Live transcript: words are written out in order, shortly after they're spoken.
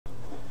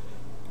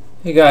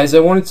Hey guys, I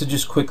wanted to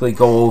just quickly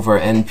go over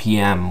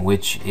NPM,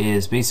 which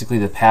is basically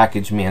the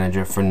package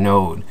manager for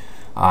Node.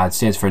 It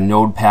stands for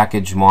Node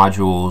Package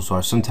Modules,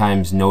 or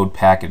sometimes Node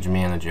Package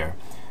Manager.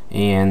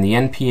 And the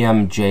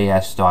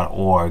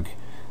npmjs.org,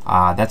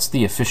 that's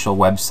the official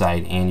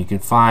website, and you can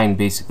find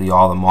basically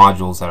all the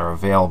modules that are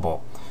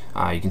available.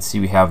 You can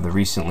see we have the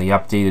recently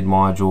updated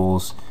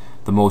modules,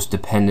 the most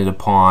depended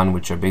upon,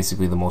 which are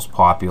basically the most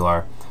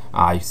popular.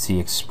 You see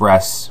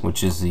Express,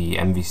 which is the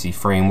MVC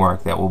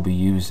framework that we'll be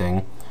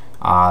using.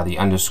 The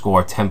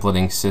underscore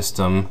templating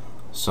system,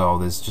 so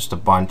there's just a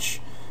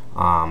bunch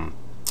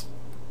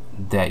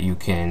that you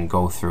can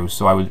go through.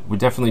 So I would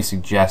definitely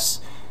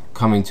suggest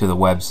coming to the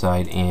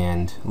website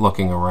and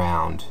looking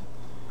around.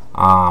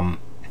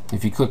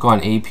 If you click on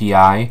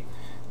API,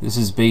 this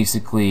is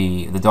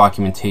basically the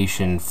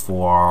documentation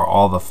for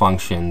all the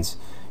functions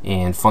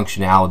and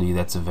functionality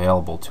that's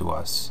available to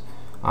us.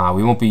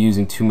 We won't be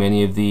using too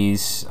many of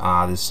these.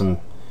 There's some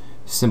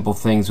simple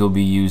things we'll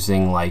be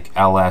using, like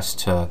ls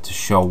to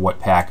show what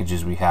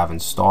packages we have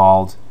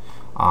installed,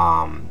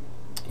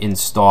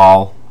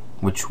 install,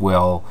 which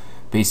will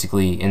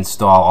basically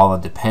install all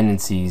the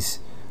dependencies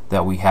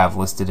that we have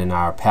listed in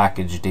our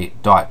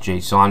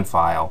package.json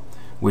file,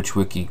 which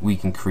we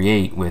can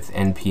create with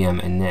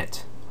npm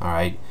init.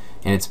 Alright,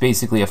 and it's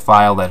basically a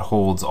file that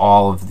holds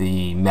all of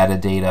the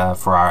metadata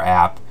for our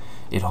app.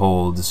 It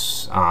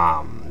holds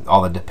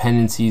all the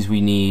dependencies we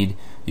need.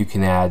 You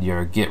can add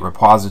your Git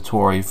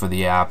repository for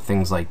the app,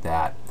 things like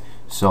that.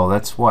 So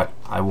that's what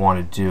I want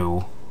to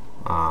do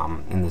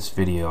in this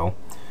video.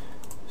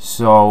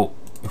 So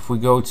if we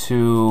go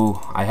to,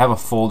 I have a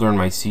folder in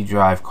my C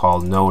drive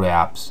called Node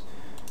Apps,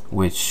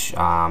 which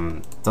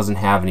doesn't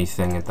have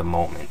anything at the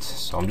moment.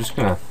 So I'm just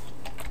going to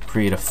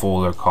create a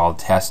folder called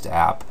Test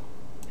App.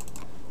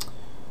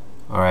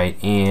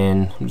 Alright,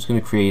 and I'm just going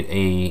to create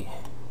a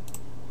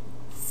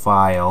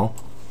file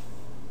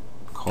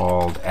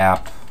called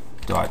app.js.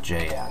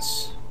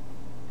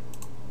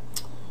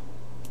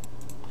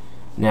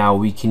 Now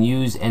we can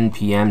use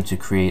npm to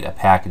create a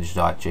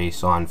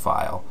package.json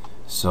file.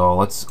 So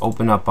let's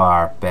open up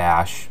our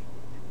bash.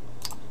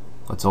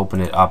 Let's open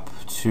it up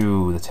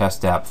to the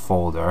test app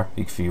folder.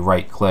 If you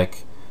right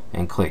click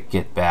and click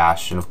git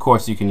bash, and of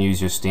course you can use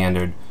your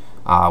standard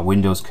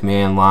Windows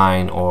command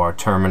line or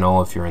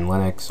terminal if you're in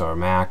Linux or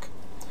Mac.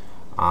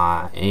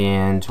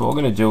 And what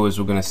we're going to do is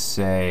we're going to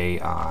say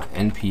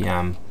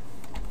npm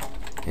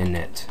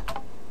init.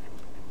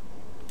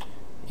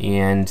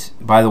 And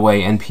by the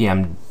way,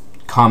 npm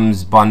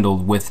comes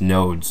bundled with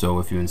Node, so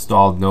if you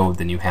installed Node,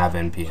 then you have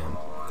npm.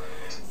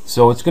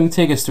 So it's going to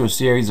take us through a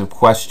series of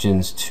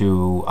questions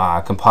to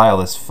compile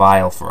this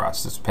file for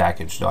us, this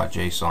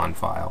package.json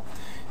file.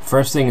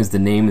 First thing is the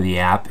name of the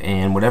app,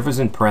 and whatever's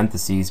in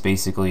parentheses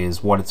basically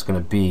is what it's going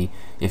to be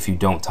if you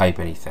don't type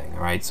anything.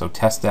 Alright, so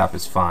test app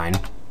is fine.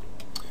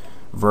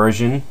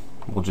 Version,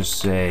 we'll just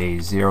say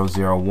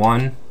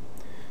 001.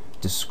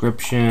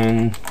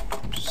 Description,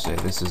 we'll just say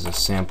this is a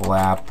sample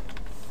app.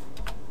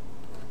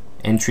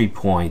 Entry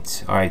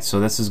point, alright, so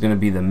this is going to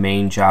be the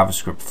main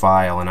JavaScript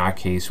file. In our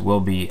case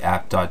will be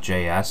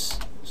app.js,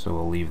 so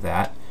we'll leave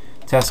that.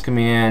 Test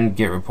command,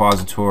 git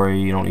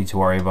repository, you don't need to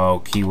worry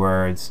about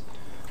keywords.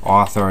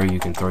 Author, you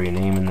can throw your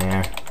name in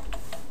there.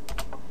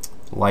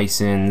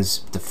 License,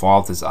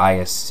 default is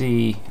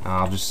ISC,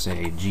 I'll just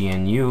say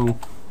GNU,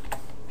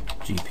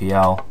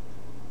 GPL.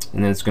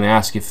 And then it's going to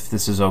ask if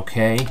this is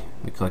okay.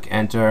 We click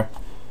enter,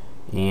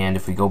 and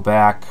if we go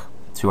back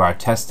to our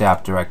test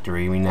app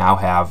directory, we now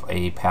have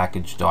a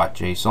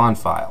package.json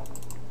file.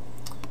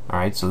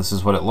 Alright, so this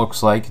is what it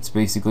looks like. It's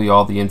basically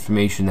all the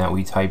information that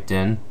we typed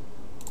in.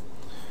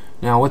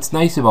 Now what's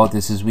nice about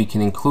this is we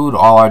can include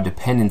all our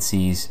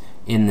dependencies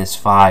in this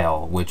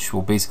file, which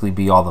will basically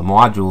be all the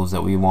modules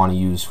that we want to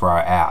use for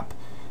our app.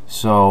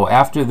 So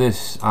after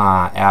this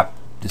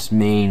this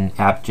main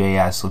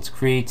app.js, let's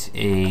create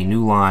a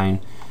new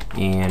line,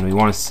 and we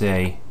want to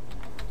say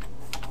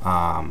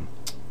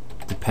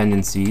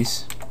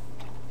dependencies.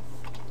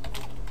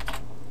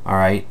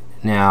 Alright,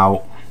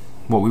 now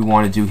what we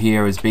want to do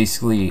here is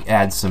basically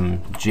add some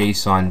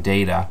JSON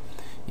data,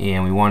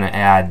 and we want to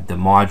add the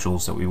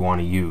modules that we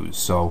want to use.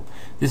 So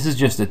this is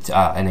just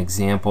an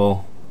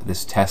example,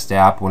 this test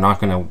app. We're not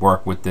going to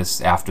work with this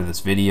after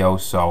this video,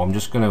 so I'm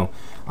just going to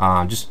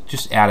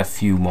just add a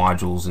few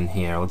modules in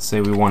here. Let's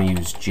say we want to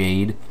use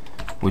Jade,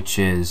 which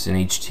is an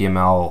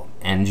HTML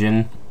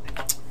engine,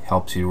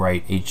 helps you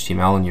write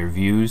HTML in your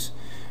views.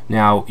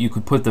 Now you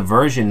could put the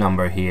version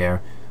number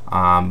here,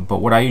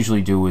 but what I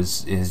usually do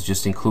is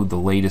just include the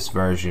latest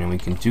version, and we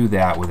can do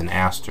that with an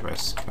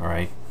asterisk.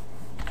 Alright,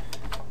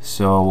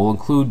 so we'll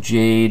include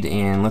Jade,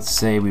 and let's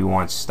say we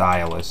want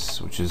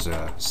Stylus, which is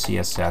a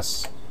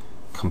CSS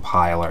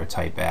compiler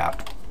type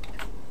app.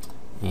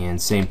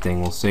 And same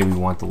thing, we'll say we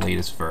want the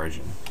latest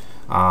version,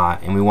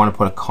 and we want to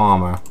put a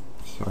comma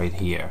right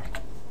here.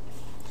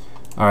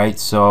 Alright,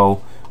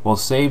 so we'll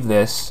save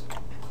this,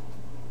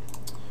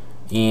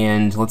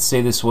 and let's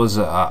say this was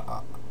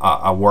a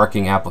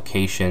working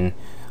application.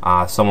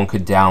 Someone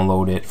could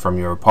download it from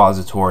your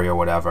repository or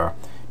whatever,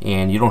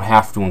 and you don't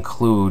have to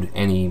include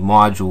any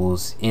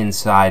modules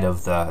inside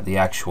of the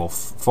actual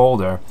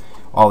folder.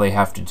 All they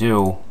have to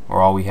do,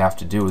 or all we have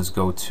to do, is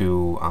go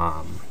to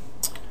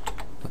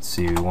let's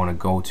see, we want to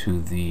go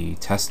to the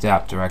test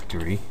app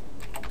directory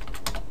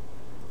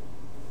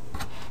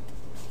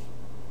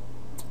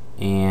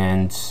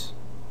and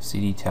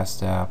cd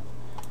test app.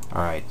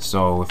 Alright,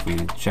 so if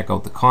we check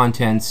out the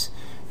contents,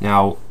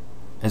 now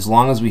as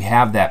long as we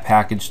have that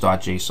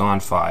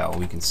package.json file,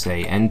 we can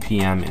say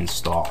npm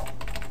install,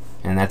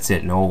 and that's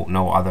it.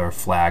 No other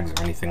flags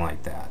or anything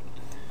like that.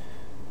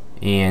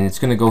 And it's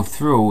going to go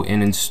through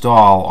and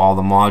install all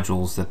the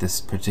modules that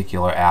this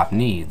particular app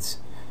needs.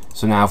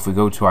 So now if we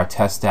go to our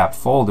test app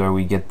folder,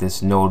 we get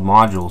this node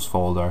modules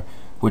folder,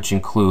 which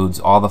includes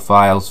all the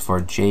files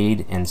for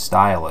Jade and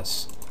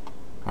Stylus.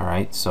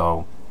 Alright,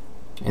 so,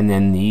 and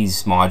then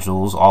these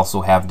modules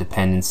also have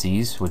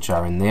dependencies, which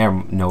are in their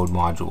node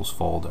modules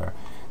folder.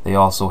 They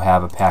also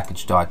have a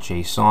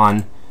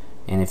package.json,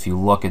 and if you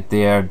look at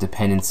their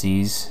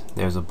dependencies,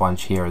 there's a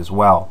bunch here as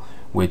well,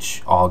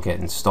 which all get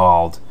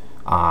installed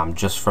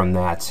just from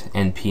that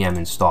npm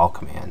install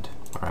command.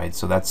 Alright,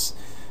 so that's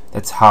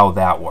how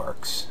that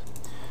works.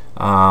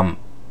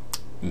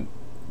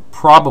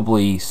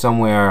 Probably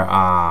somewhere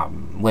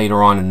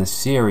later on in this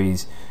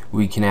series,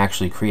 we can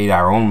actually create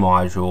our own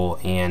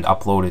module and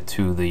upload it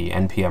to the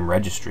NPM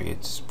registry.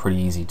 It's pretty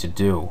easy to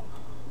do.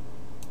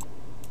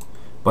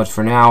 But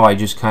for now, I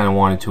just kind of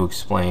wanted to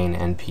explain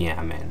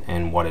NPM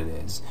and what it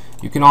is.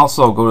 You can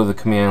also go to the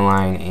command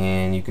line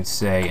and you can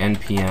say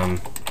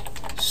npm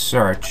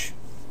search,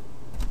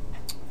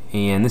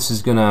 and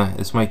this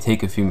might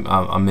take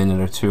a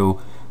minute or two,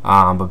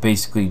 but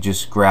basically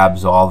just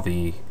grabs all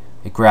the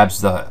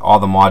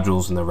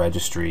modules in the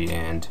registry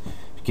and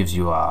gives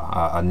you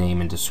a name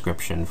and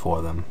description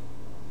for them.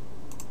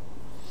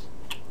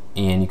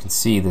 And you can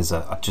see there's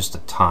just a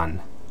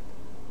ton.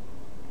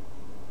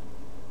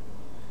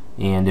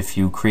 And if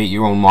you create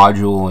your own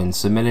module and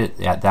submit it,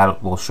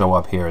 that will show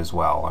up here as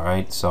well.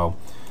 Alright, so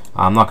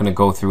I'm not going to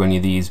go through any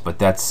of these, but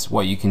that's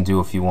what you can do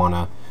if you want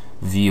to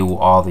view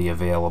all the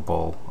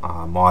available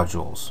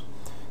modules.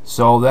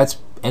 So that's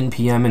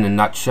NPM in a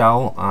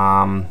nutshell.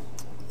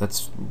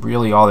 That's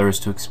really all there is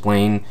to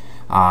explain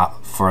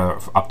for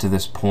up to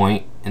this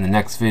point. In the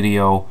next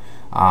video,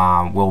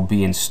 we'll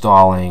be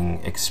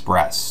installing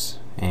Express,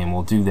 and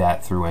we'll do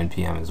that through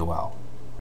NPM as well.